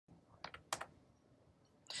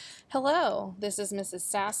Hello, this is Mrs.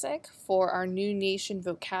 Sasek for our New Nation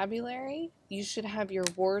vocabulary. You should have your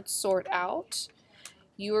words sort out.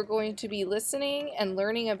 You are going to be listening and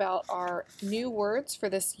learning about our new words for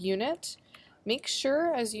this unit. Make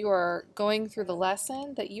sure as you are going through the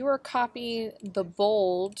lesson that you are copying the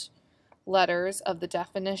bold letters of the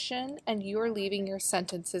definition and you are leaving your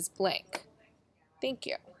sentences blank. Thank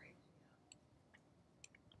you.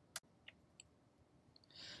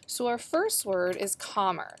 So our first word is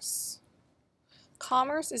commerce.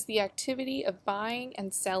 Commerce is the activity of buying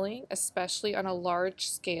and selling, especially on a large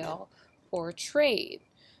scale, or trade.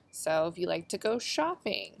 So if you like to go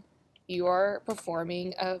shopping, you are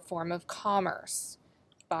performing a form of commerce,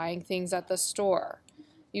 buying things at the store.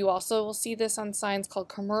 You also will see this on signs called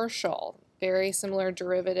commercial, very similar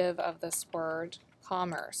derivative of this word,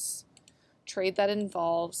 commerce. Trade that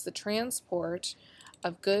involves the transport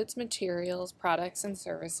of goods, materials, products, and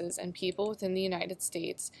services and people within the United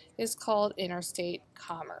States is called interstate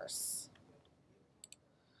commerce.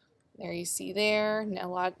 There you see there,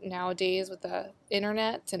 nowadays with the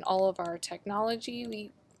internet and all of our technology,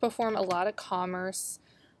 we perform a lot of commerce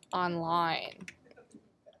online.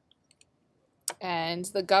 And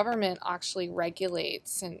the government actually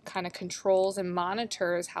regulates and kind of controls and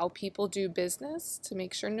monitors how people do business to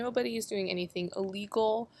make sure nobody is doing anything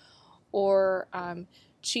illegal or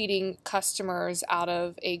cheating customers out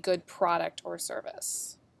of a good product or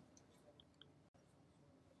service.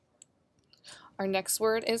 Our next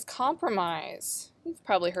word is compromise. You've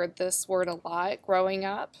probably heard this word a lot growing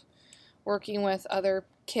up, working with other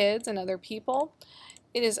kids and other people.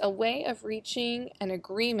 It is a way of reaching an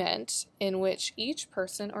agreement in which each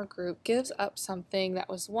person or group gives up something that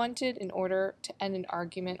was wanted in order to end an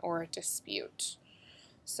argument or a dispute.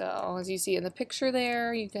 So as you see in the picture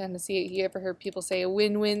there, you can see, you ever heard people say a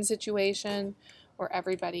win-win situation where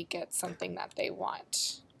everybody gets something that they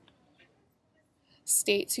want.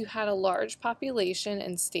 States who had a large population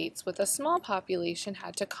and states with a small population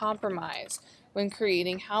had to compromise when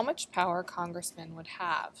creating how much power congressmen would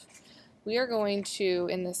have. We are going to,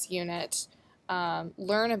 in this unit,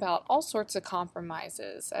 learn about all sorts of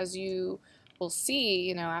compromises. As you will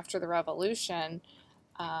see, after the revolution,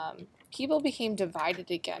 people became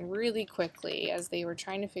divided again really quickly as they were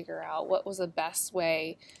trying to figure out what was the best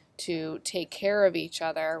way to take care of each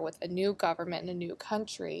other with a new government and a new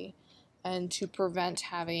country and to prevent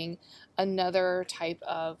having another type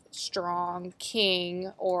of strong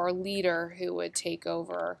king or leader who would take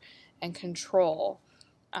over and control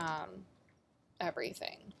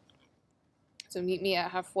everything. So meet me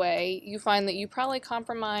at halfway. You find that you probably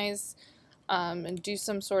compromise and do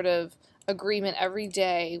some sort of agreement every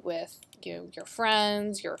day with your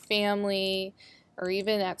friends, your family, or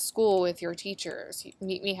even at school with your teachers. You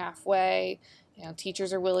meet me halfway.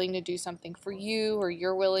 Teachers are willing to do something for you, or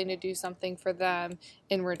you're willing to do something for them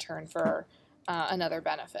in return for another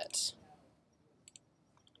benefit.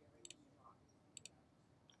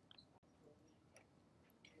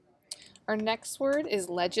 Our next word is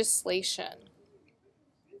legislation.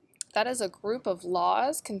 That is a group of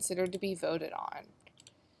laws considered to be voted on.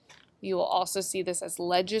 You will also see this as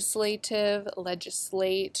legislative,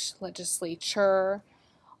 legislate, legislature.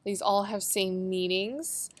 These all have same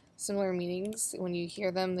meanings, similar meanings. When you hear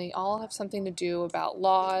them, they all have something to do about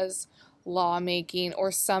laws, lawmaking,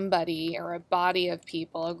 or somebody or a body of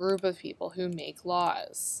people, a group of people who make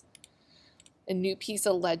laws. A new piece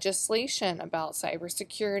of legislation about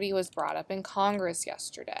cybersecurity was brought up in Congress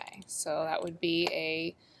yesterday. So that would be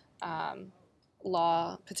a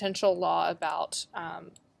potential law about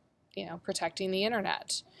protecting the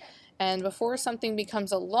internet. And before something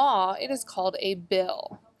becomes a law, it is called a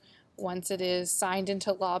bill. Once it is signed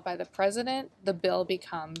into law by the president, the bill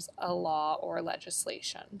becomes a law or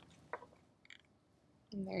legislation.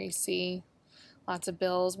 And there you see lots of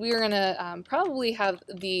bills. We are going to probably have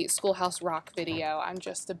the Schoolhouse Rock video, I'm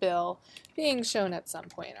Just a Bill, being shown at some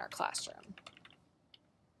point in our classroom.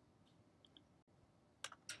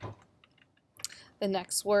 The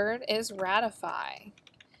next word is ratify.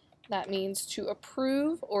 That means to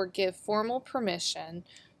approve or give formal permission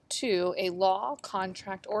to a law,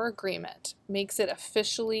 contract, or agreement. Makes it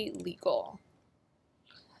officially legal.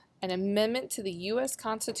 An amendment to the U.S.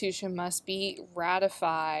 Constitution must be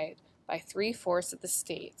ratified by 3/4 of the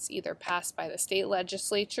states, either passed by the state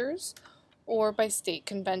legislatures or by state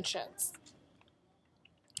conventions.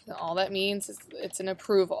 And all that means is it's an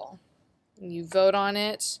approval. And you vote on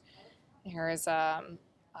it. Here is a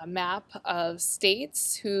map of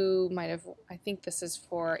states who might have, I think this is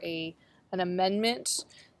for an amendment.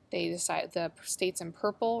 They decided, the states in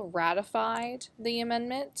purple ratified the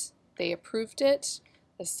amendment. They approved it.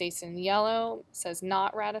 The states in yellow says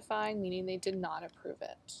not ratifying, meaning they did not approve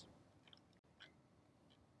it.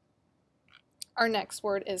 Our next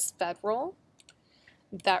word is federal.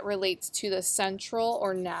 That relates to the central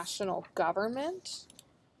or national government.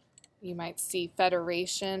 You might see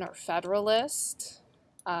federation or federalist.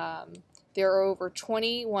 There are over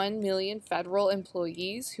 21 million federal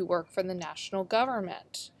employees who work for the national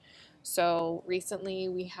government. So recently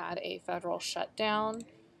we had a federal shutdown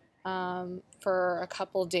for a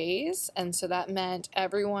couple days, and so that meant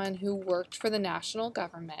everyone who worked for the national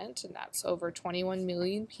government, and that's over 21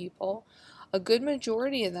 million people, a good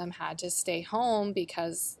majority of them had to stay home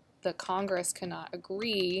because the Congress could not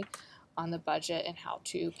agree on the budget and how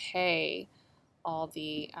to pay all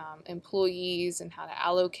the employees and how to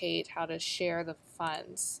allocate, how to share the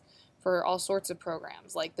funds for all sorts of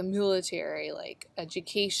programs like the military, like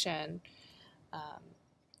education,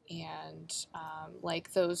 and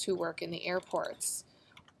like those who work in the airports,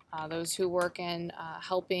 those who work in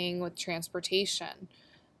helping with transportation,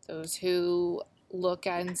 those who look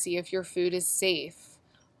at and see if your food is safe.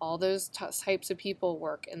 All those types of people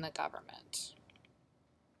work in the government,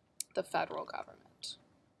 the federal government.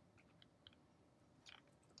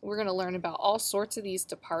 We're going to learn about all sorts of these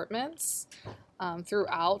departments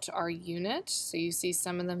throughout our unit. So you see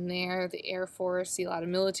some of them there, the Air Force, see a lot of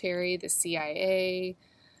military, the CIA,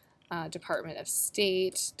 Department of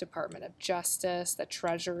State, Department of Justice, the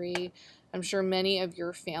Treasury. I'm sure many of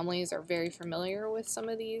your families are very familiar with some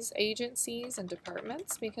of these agencies and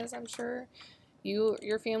departments because I'm sure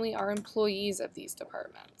your family are employees of these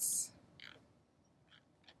departments.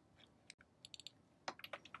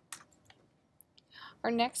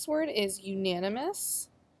 Our next word is unanimous,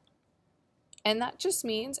 and that just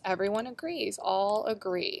means everyone agrees, all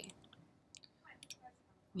agree.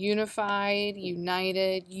 Unified,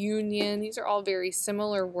 united, union, these are all very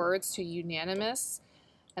similar words to unanimous,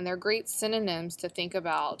 and they're great synonyms to think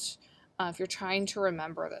about if you're trying to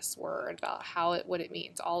remember this word, about what it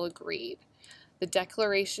means, all agreed. The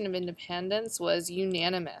Declaration of Independence was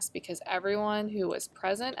unanimous because everyone who was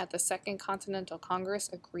present at the Second Continental Congress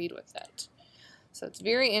agreed with it. So it's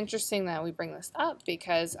very interesting that we bring this up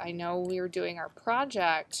because I know we were doing our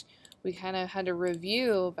project, we kind of had to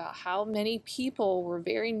review about how many people were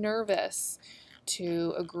very nervous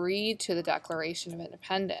to agree to the Declaration of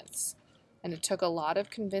Independence. And it took a lot of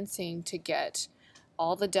convincing to get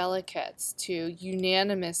all the delegates to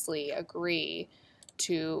unanimously agree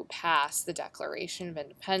to pass the Declaration of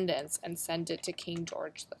Independence and send it to King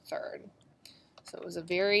George III. So it was a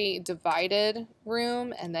very divided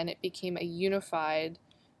room, and then it became a unified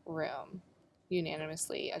room,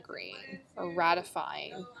 unanimously agreeing or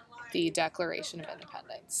ratifying the Declaration of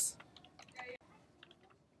Independence.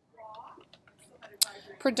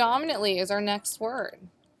 Predominantly is our next word,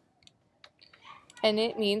 and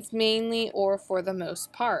it means mainly or for the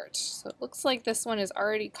most part. So it looks like this one is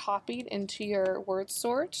already copied into your word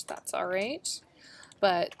sort. That's all right,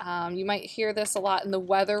 but you might hear this a lot in the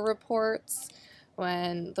weather reports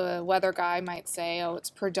when the weather guy might say, oh, it's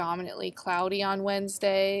predominantly cloudy on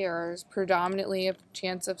Wednesday, or there's predominantly a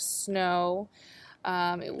chance of snow.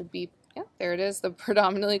 It will be, yeah, there it is, the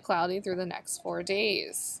predominantly cloudy through the next 4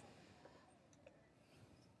 days.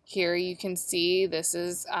 Here you can see this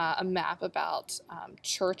is a map about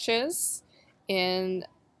churches in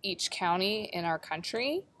each county in our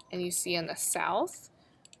country. And you see in the south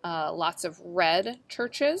lots of red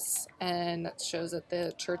churches, and that shows that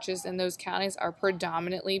the churches in those counties are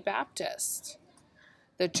predominantly Baptist.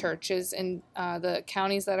 The churches in the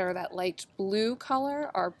counties that are that light blue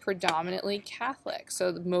color are predominantly Catholic.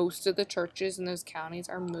 So most of the churches in those counties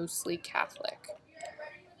are mostly Catholic.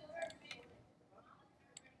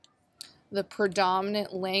 The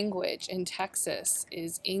predominant language in Texas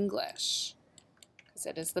is English, because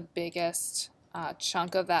it is the biggest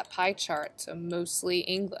chunk of that pie chart, so mostly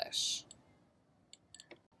English.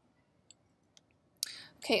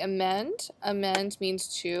 Okay, amend. Amend means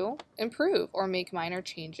to improve or make minor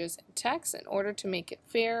changes in text in order to make it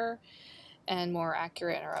fair and more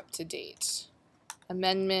accurate or up to date.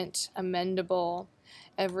 Amendment, amendable.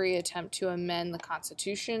 Every attempt to amend the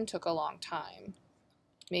Constitution took a long time.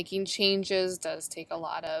 Making changes does take a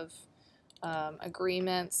lot of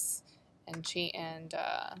agreements and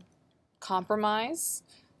compromise,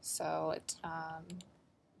 so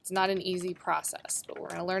it's not an easy process, but we're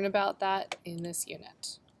going to learn about that in this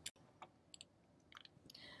unit.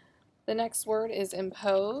 The next word is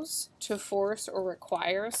impose, to force or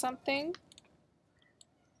require something.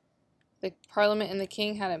 The Parliament and the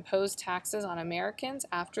King had imposed taxes on Americans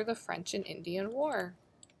after the French and Indian War.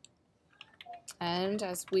 And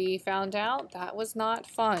as we found out, that was not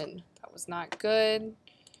fun. That was not good.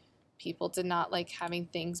 People did not like having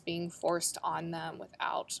things being forced on them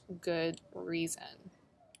without good reason.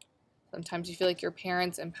 Sometimes you feel like your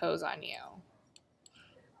parents impose on you.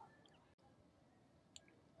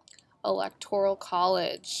 Electoral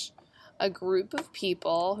college, a group of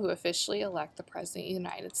people who officially elect the President of the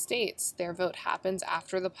United States. Their vote happens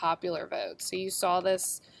after the popular vote. So you saw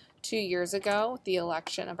this 2 years ago with the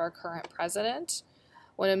election of our current president.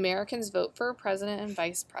 When Americans vote for a president and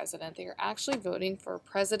vice president, they are actually voting for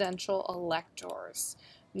presidential electors,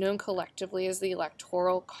 known collectively as the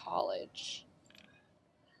Electoral College.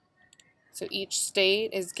 So each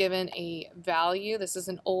state is given a value. This is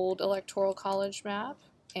an old Electoral College map,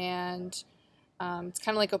 and it's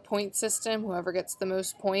kind of like a point system. Whoever gets the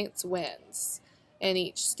most points wins in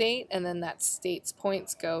each state, and then that state's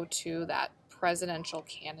points go to that presidential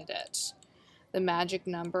candidate. The magic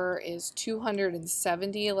number is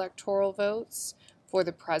 270 electoral votes for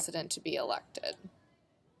the president to be elected.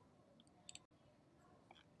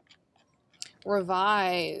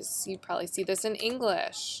 Revise, you probably see this in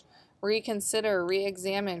English. Reconsider,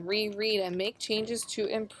 re-examine, reread, and make changes to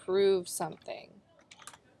improve something.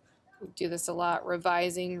 We do this a lot.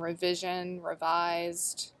 Revising, revision,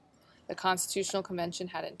 revised. The Constitutional Convention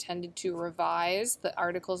had intended to revise the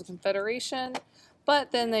Articles of Confederation,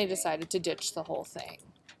 but then they decided to ditch the whole thing.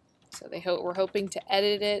 So they were hoping to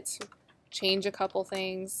edit it, change a couple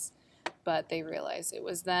things, but they realized it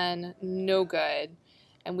was then no good,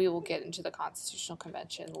 and we will get into the Constitutional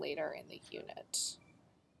Convention later in the unit.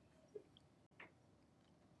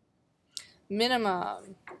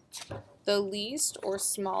 Minimum, the least or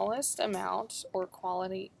smallest amount or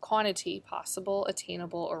quantity possible,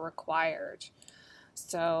 attainable, or required.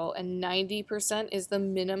 So a 90% is the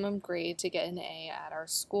minimum grade to get an A at our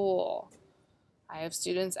school. I have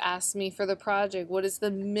students ask me for the project, what is the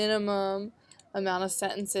minimum amount of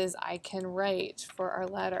sentences I can write for our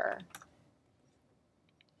letter?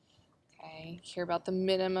 Okay, hear about the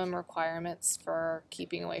minimum requirements for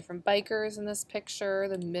keeping away from bikers in this picture,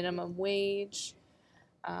 the minimum wage.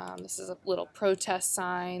 This is a little protest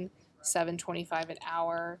sign, $7.25 an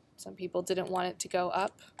hour. Some people didn't want it to go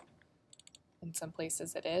up. In some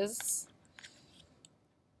places it is.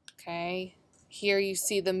 Okay, here you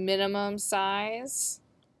see the minimum size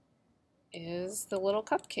is the little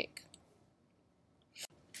cupcake.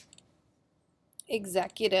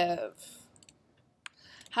 Executive,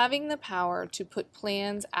 having the power to put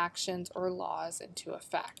plans, actions, or laws into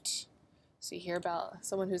effect. So you hear about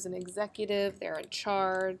someone who's an executive, they're in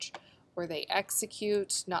charge, or they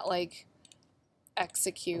execute, not like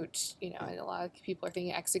execute, you know, and a lot of people are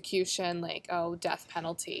thinking execution like, oh, death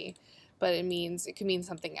penalty, but it can mean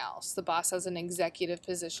something else. The boss has an executive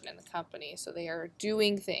position in the company, so they are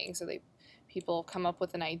doing things. So people come up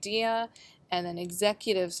with an idea, and then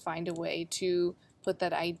executives find a way to put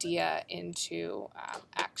that idea into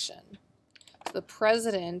action. So the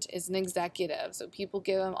president is an executive, so people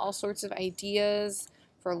give him all sorts of ideas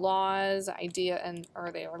for laws,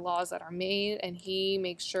 or they are laws that are made, and he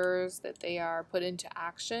makes sure that they are put into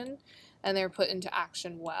action, and they're put into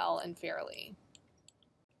action well and fairly.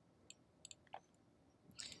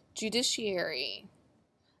 Judiciary,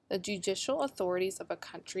 the judicial authorities of a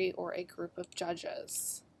country or a group of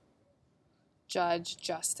judges. Judge,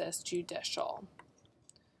 justice, judicial.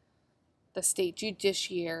 The state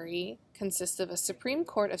judiciary consists of a Supreme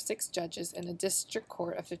Court of 6 judges and a district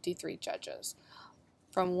court of 53 judges,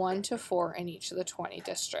 from 1 to 4 in each of the 20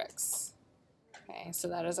 districts. Okay, so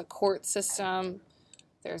that is a court system.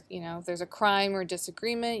 There's a crime or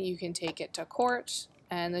disagreement, you can take it to court,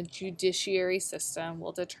 and the judiciary system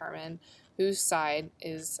will determine whose side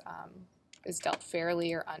is dealt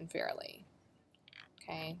fairly or unfairly.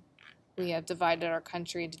 Okay, we have divided our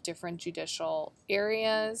country into different judicial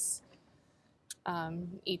areas.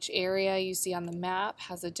 Each area you see on the map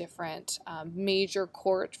has a different major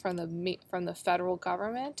court from the federal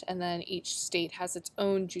government, and then each state has its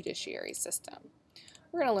own judiciary system.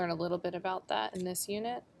 We're going to learn a little bit about that in this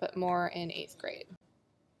unit, but more in 8th grade.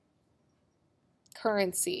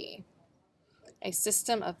 Currency, a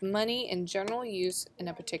system of money in general use in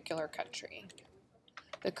a particular country.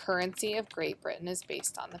 The currency of Great Britain is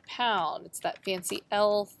based on the pound. It's that fancy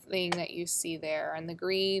L thing that you see there in the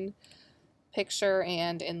green picture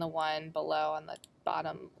and in the one below on the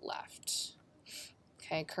bottom left.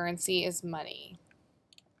 Okay, currency is money.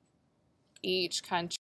 Each country